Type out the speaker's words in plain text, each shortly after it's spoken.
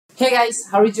Hey guys,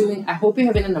 how are you doing? I hope you're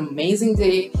having an amazing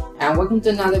day and welcome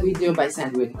to another video by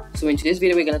Sandwin. So in today's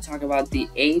video, we're going to talk about the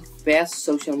 8 best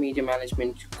social media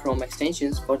management Chrome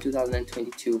extensions for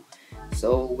 2022.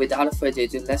 So without further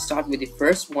ado, let's start with the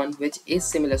first one, which is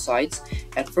Similar Sites.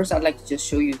 At first, I'd like to just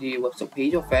show you the website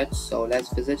page of it. So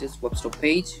let's visit this website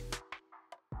page.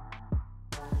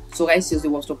 So guys, here's the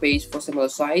website page for Similar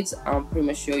Sites. I'm pretty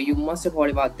much sure you must have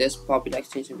heard about this popular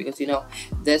extension because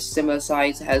this Similar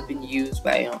Sites has been used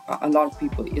by a lot of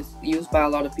people. It's used by a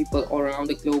lot of people all around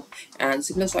the globe, and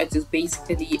Similar Sites is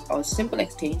basically a simple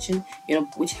extension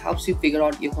which helps you figure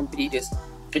out your competitors.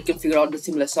 It can figure out the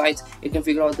similar sites, it can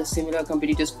figure out the similar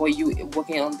competitors for you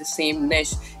working on the same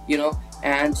niche,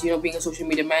 and being a social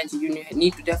media manager, you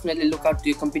need to definitely look out to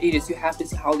your competitors. You have to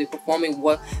see how they're performing,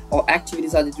 what or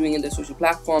activities are they doing in their social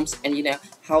platforms, and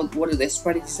what are their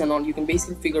strategies and all. You can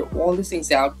basically figure all these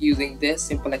things out using this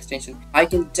simple extension. I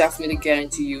can definitely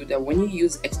guarantee you that when you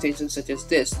use extensions such as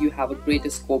this, you have a greater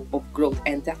scope of growth,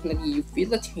 and definitely you feel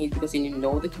the change because you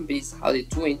know the competitors, how they're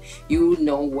doing, you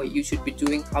know what you should be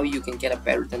doing, how you can get a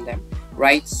better than them,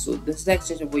 right? So this is the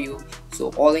extension for you. So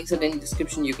all links are in the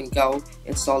description. You can go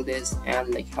install this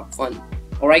and have fun.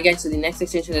 Alright guys, so the next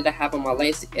extension that I have on my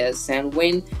list is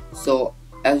Sandwin. So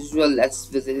as usual, let's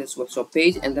visit this website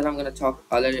page and then I'm going to talk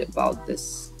a little about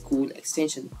this cool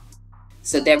extension.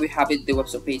 So there we have it, the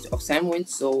website page of Sandwin.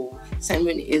 So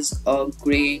Sandwin is a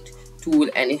great tool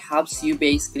and it helps you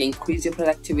basically increase your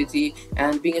productivity.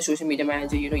 And being a social media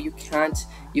manager, you can't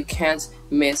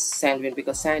miss Sandwin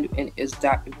because Sandwin is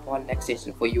that important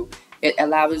extension for you. It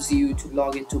allows you to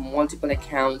log into multiple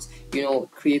accounts,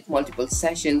 create multiple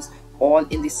sessions all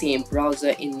in the same browser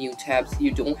in new tabs. You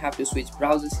don't have to switch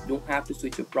browsers, you don't have to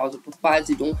switch your browser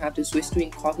profiles, you don't have to switch to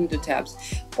incognito tabs.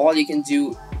 All you can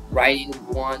do right in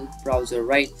one browser,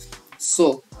 right?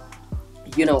 So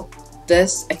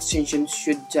this extension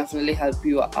should definitely help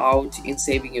you out in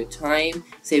saving your time,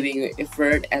 saving your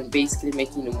effort, and basically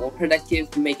making you more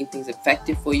productive, making things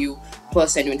effective for you.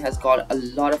 Plus Sandwin has got a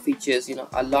lot of features,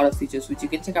 which you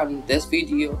can check out in this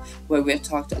video where we've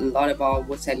talked a lot about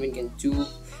what Sandwin can do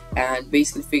and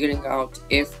basically figuring out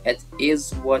if it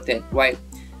is worth it, right?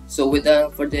 So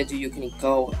without further ado, you can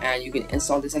go and you can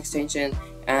install this extension,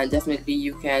 and definitely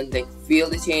you can feel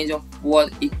the change of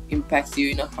what it impacts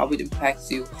you, how it impacts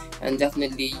you, and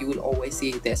definitely you will always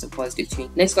see there's a positive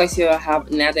change. Next guys, here I have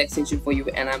another extension for you,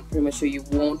 and I'm pretty much sure you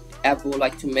won't ever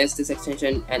like to miss this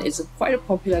extension, and it's quite a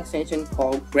popular extension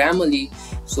called Grammarly.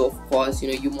 So of course,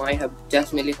 you might have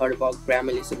definitely heard about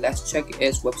Grammarly. So let's check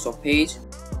its website page.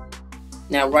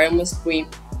 Now right on my screen,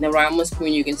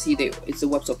 you can see that it's a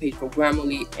website page for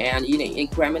Grammarly, and in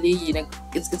Grammarly,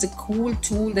 it's a cool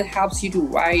tool that helps you to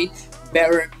write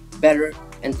better,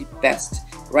 and the best,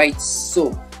 right?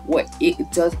 So what it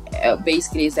does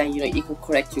basically is that it can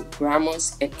correct your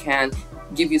grammars, it can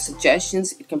give you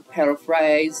suggestions, it can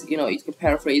paraphrase,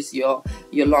 your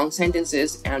long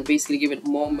sentences and basically give it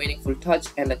more meaningful touch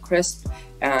and a crisp.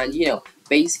 And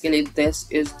basically this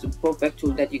is the perfect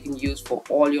tool that you can use for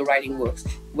all your writing works,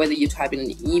 whether you're typing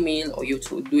an email or you're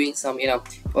doing some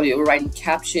or you're writing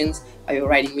captions, or you're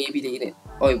writing maybe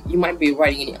or you might be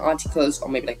writing any articles or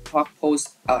maybe blog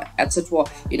posts, etc.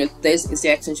 This is the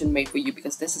extension made for you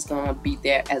because this is gonna be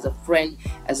there as a friend,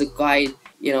 as a guide,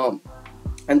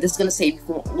 and this is gonna save you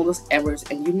from all those errors,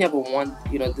 and you never want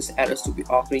these errors to be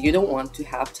occurring. You don't want to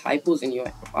have typos in your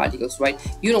articles, right?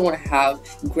 You don't want to have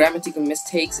grammatical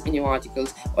mistakes in your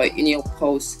articles or in your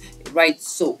posts, right?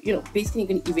 So basically you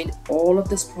can evade all of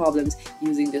these problems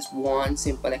using this one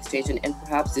simple extension, and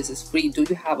perhaps this is free. Do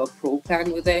you have a pro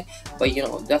plan with it? But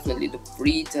definitely the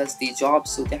free does the job,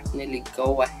 so definitely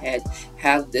go ahead,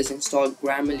 have this installed.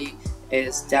 Grammarly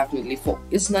is definitely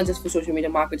it's not just for social media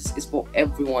marketers, it's for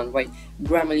everyone, right?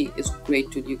 Grammarly is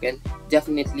great tool. You can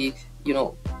definitely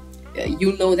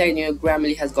that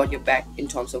Grammarly has got your back in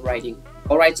terms of writing.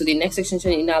 Alright, so the next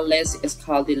extension in our list is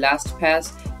called the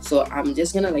LastPass. So I'm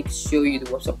just gonna show you the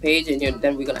website page, and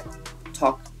then we're gonna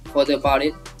talk further about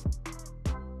it.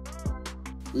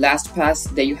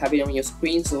 LastPass, there you have it on your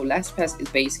screen. So LastPass is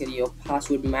basically your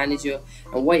password manager,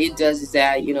 and what it does is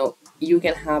that you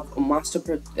can have a master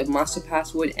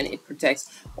password, and it protects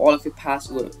all of your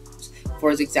passwords. For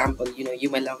example, you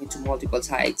might log into multiple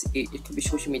sites. It could be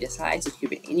social media sites, it could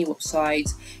be any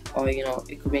websites, or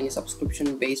it could be any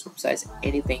subscription based websites,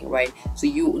 anything, right? So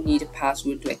you need a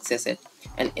password to access it,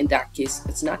 and in that case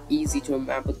it's not easy to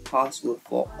remember the password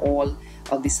for all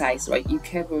of the sites, right? You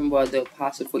can't remember the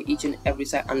password for each and every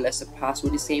site unless the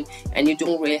password is same, and you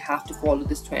don't really have to follow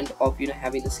this trend of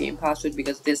having the same password,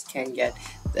 because this can get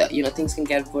things can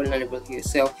get vulnerable here.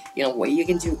 So what you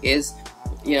can do is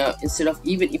you know, instead of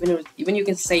even you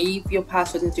can save your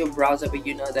password into your browser, but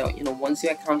you know that, you know, once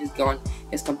your account is gone,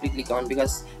 it's completely gone,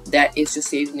 because that is just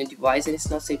saved in your device and it's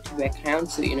not saved to your account.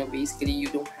 So you know, basically you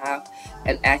don't have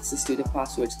an access to the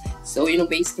passwords. So you know,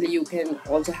 basically you can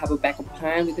also have a backup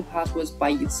plan with the passwords by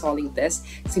installing this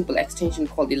simple extension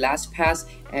called the LastPass.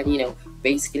 And you know,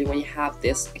 basically when you have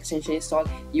this extension installed,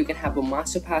 you can have a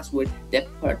master password that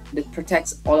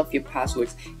protects all of your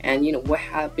passwords. And you know, what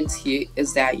happens here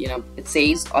is that, you know, it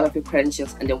saves all of your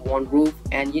credentials under one roof,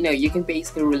 and you know, you can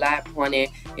basically rely upon it,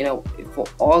 you know, for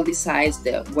all the sites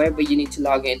that wherever you need to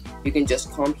log in, you can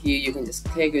just come here, you can just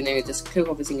click, and then you just click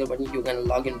off a single button, you're gonna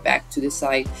log in back to the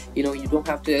site. You know, you don't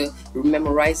have to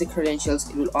memorize the credentials,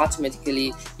 it will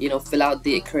automatically, you know, fill out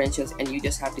the credentials, and you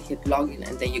just have to hit login,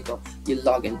 and then you go, you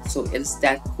log in. So it's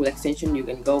that cool extension. You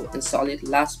can go install it,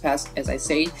 LastPass, as I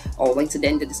say, or links are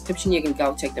in the description, you can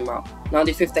go check them out. Now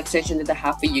the fifth extension that I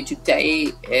have for you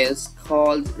today is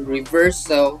called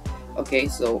Reverso.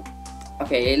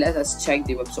 Okay, let us check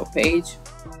the website page.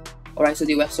 Alright, so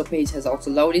the website page has also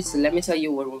loaded. So let me tell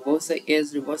you what Reverso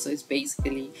is. Reverso is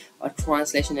basically a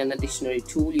translation and a dictionary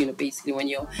tool. You know, basically when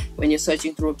you're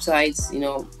searching through websites, you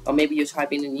know, or maybe you're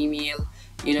typing an email,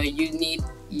 you know, you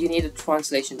need a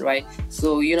translation, right?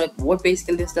 So you know what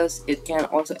basically this does, it can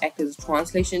also act as a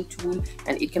translation tool,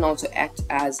 and it can also act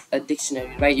as a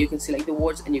dictionary, right? You can select the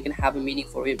words and you can have a meaning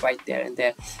for it right there and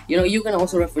there. You know, you can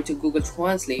also refer to Google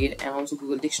Translate and also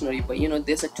Google Dictionary, but you know,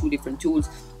 these are two different tools,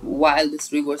 while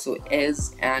this Reverso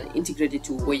is an integrated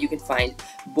tool where you can find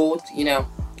both, you know,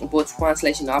 both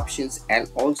translation options,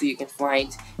 and also you can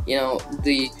find, you know,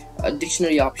 the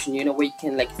dictionary option, you know, where you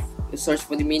can like search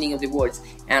for the meaning of the words.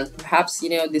 And perhaps, you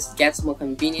know, this gets more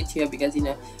convenient here because, you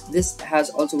know, this has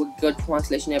also a good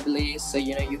translation ability, so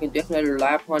you know, you can definitely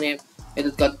rely upon it. It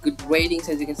has got good ratings,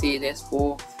 as you can see. There's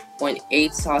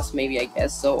 4.8 stars maybe, I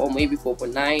guess so, or maybe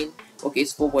 4.9. okay,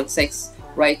 it's 4.6,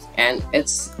 right? And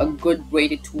it's a good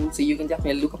rated tool, so you can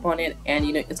definitely look upon it, and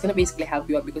you know, it's gonna basically help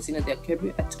you out, because you know, there could be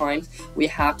at times we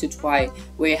have to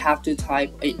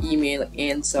type an email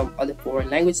in some other foreign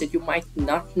language that you might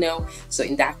not know. So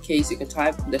in that case, you can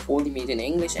type the whole email in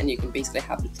English, and you can basically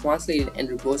have to translate it, and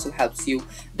Reverso helps you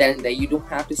then. You don't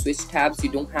have to switch tabs,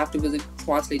 you don't have to visit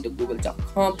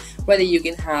translate.google.com. rather you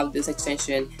can have this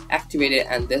extension activated,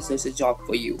 and this is a job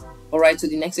for you. Alright, so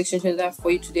the next extension that I have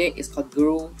for you today is called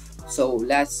Guru. So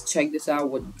let's check this out,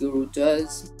 what Guru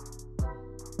does.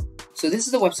 So this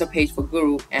is the website page for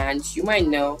Guru, and you might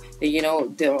know that, you know,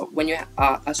 when you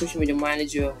are a social media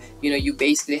manager, you know, you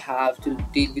basically have to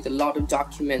deal with a lot of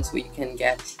documents where you can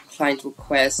get client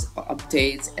requests or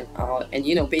updates and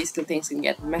you know, basically things can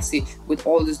get messy with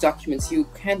all these documents. You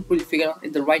can't really figure out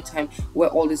at the right time where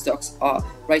all these docs are,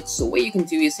 right? So what you can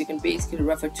do is you can basically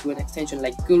refer to an extension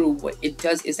like Guru. What it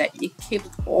does is that it keeps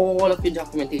all of your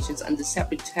documentations under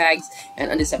separate tags and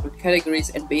under separate categories,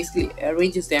 and basically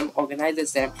arranges them,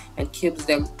 organizes them, and keeps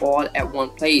them all at one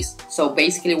place. So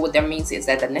basically what that means is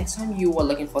that the next time you are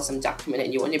looking for some document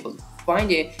and you're unable to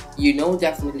find it, you know,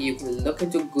 definitely you can look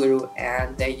into Guru,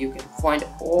 and then you can find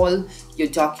all your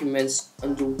documents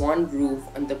under one roof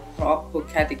under proper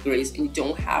categories, and you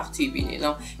don't have to be, you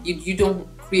know, you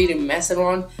don't create a mess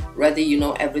around. Rather, you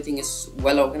know, everything is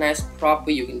well organized, proper.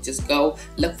 You can just go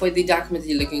look for the documents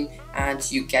you're looking,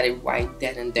 and you get it right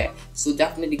then and there. So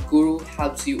definitely Guru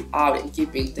helps you out in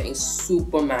keeping things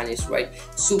super managed, right?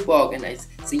 Super organized.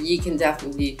 So you can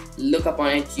definitely look up on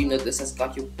it. You know, this has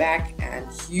got your back, and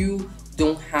you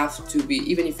don't have to be,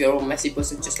 even if you're a messy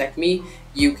person just like me,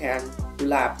 you can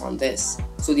rely upon this.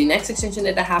 So the next extension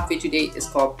that I have for you today is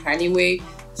called Planyway.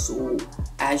 So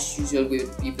as usual, we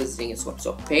will be visiting its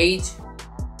website page.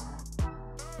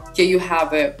 Here you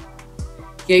have it,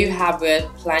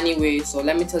 Planyway. So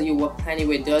let me tell you what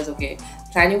Planyway does. Okay,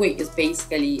 Planyway is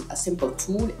basically a simple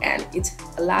tool, and it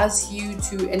allows you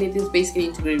to, and it is basically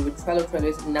integrated with Trello. Trello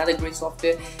is another great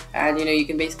software, and you know, you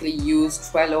can basically use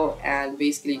Trello, and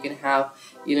basically you can have,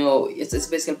 you know, it's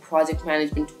basically a project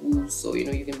management tool. So you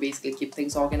know, you can basically keep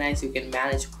things organized. You can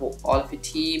manage for all of your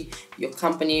team, your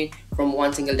company, from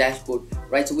one single dashboard,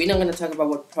 right? So we're not going to talk about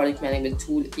what product management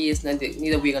tool is,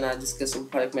 neither we're going to discuss some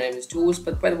product management tools,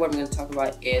 but what we're going to talk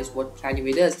about is what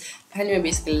Planyway does. Planyway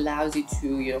basically allows you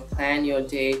to, you know, plan your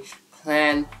day,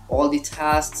 plan all the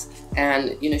tasks,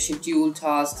 and you know, schedule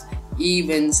tasks,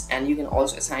 events, and you can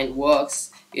also assign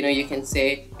works. You know, you can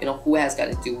say, you know, who has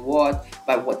got to do what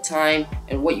by what time,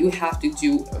 and what you have to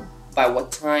do by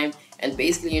what time, and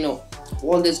basically, you know,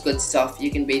 all this good stuff. You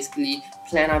can basically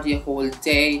plan out your whole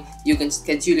day, you can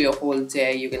schedule your whole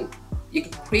day, you can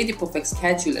create the perfect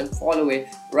schedule and follow it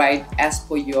right as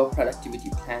per your productivity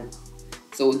plan.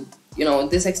 So you know,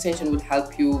 this extension would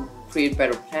help you create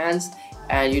better plans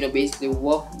and basically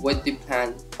work with the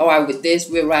plan. Alright, with this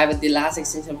we arrive at the last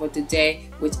extension for today,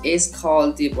 which is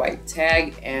called the right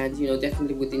tag. And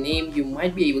definitely with the name you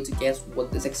might be able to guess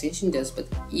what this extension does, but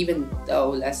even though,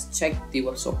 let's check the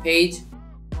website page.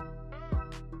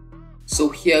 So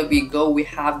here we go, we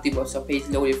have the website page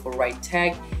loaded for right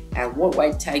tag. And what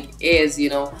right tag is,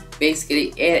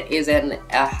 basically it is a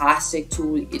hashtag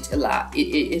tool.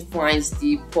 It finds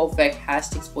the perfect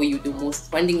hashtags for you, the most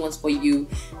trending ones for you.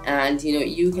 And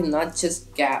you can not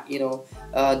just get the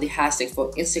hashtags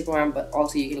for Instagram, but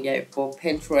also you can get it for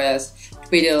Pinterest,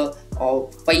 Twitter, or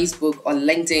Facebook, or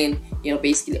LinkedIn.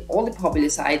 Basically all the popular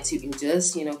sites. You can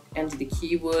just enter the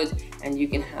keyword and you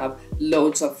can have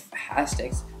loads of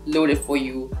hashtags loaded for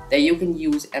you that you can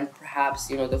use. And perhaps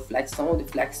the flex, some of the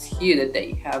flex here that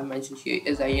they have mentioned here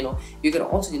is that you can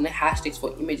also do hashtags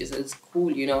for images. It's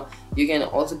cool. You can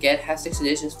also get hashtag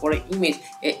suggestions for an image.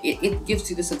 It gives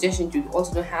you the suggestion. You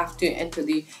also don't have to enter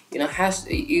the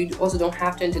you also don't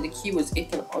have to enter the keywords.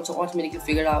 It can also automatically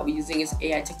figure it out using its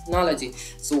AI technology.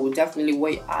 So definitely,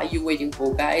 what are you waiting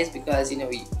for, guys? Because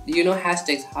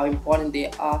hashtags, how important they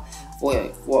are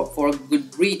for a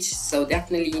good reach. So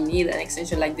definitely you need an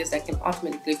extension like this that can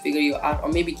automatically figure you out, or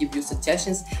maybe give you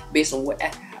suggestions based on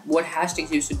what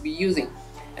hashtags you should be using.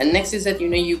 And next is that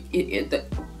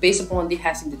based upon the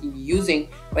hashtag that you're using,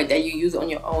 right, that you use on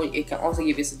your own, it can also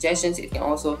give you suggestions. It can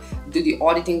also do the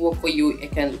auditing work for you.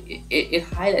 It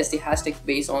highlights the hashtags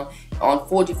based on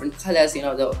 4 different colors,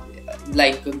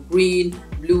 like green,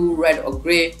 blue, red, or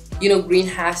gray. Green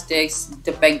hashtags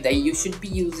depict that you should be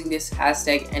using this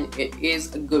hashtag, and it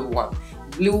is a good one.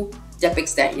 Blue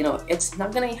depicts that it's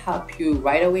not gonna help you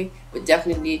right away, but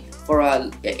definitely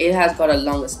it has got a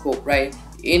longer scope, right?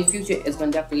 In future it's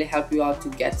gonna definitely help you out to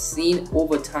get seen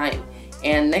over time.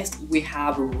 And next we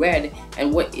have red,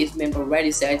 and what is meant by red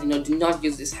is that do not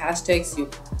use these hashtags.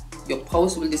 Your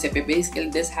post will disappear. Basically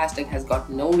this hashtag has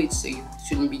got no reach, so you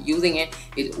shouldn't be using it.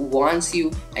 It warns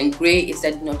you. And gray is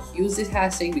that do not use this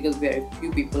hashtag because very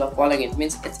few people are following it.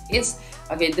 Means it's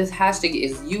okay, this hashtag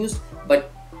is used,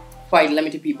 but quite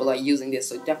limited people are using this,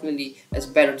 so definitely it's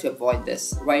better to avoid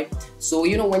this, right? So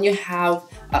when you have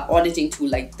an auditing tool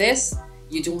like this,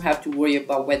 you don't have to worry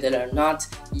about whether or not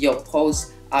your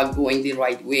posts are going the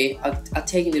right way, are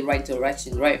taking the right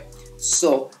direction, right?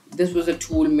 So this was a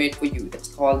tool made for you. It's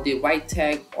called the right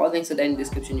tag. All links are there in the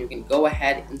description. You can go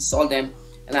ahead and install them.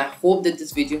 And I hope that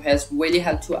this video has really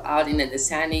helped you out in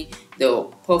understanding the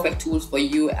perfect tools for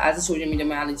you as a social media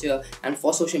manager and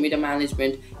for social media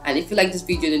management. And if you like this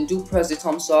video, then do press the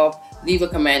thumbs up, leave a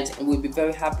comment, and we'll be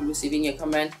very happy receiving your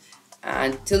comment.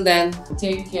 And till then,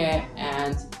 take care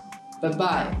and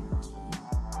bye-bye.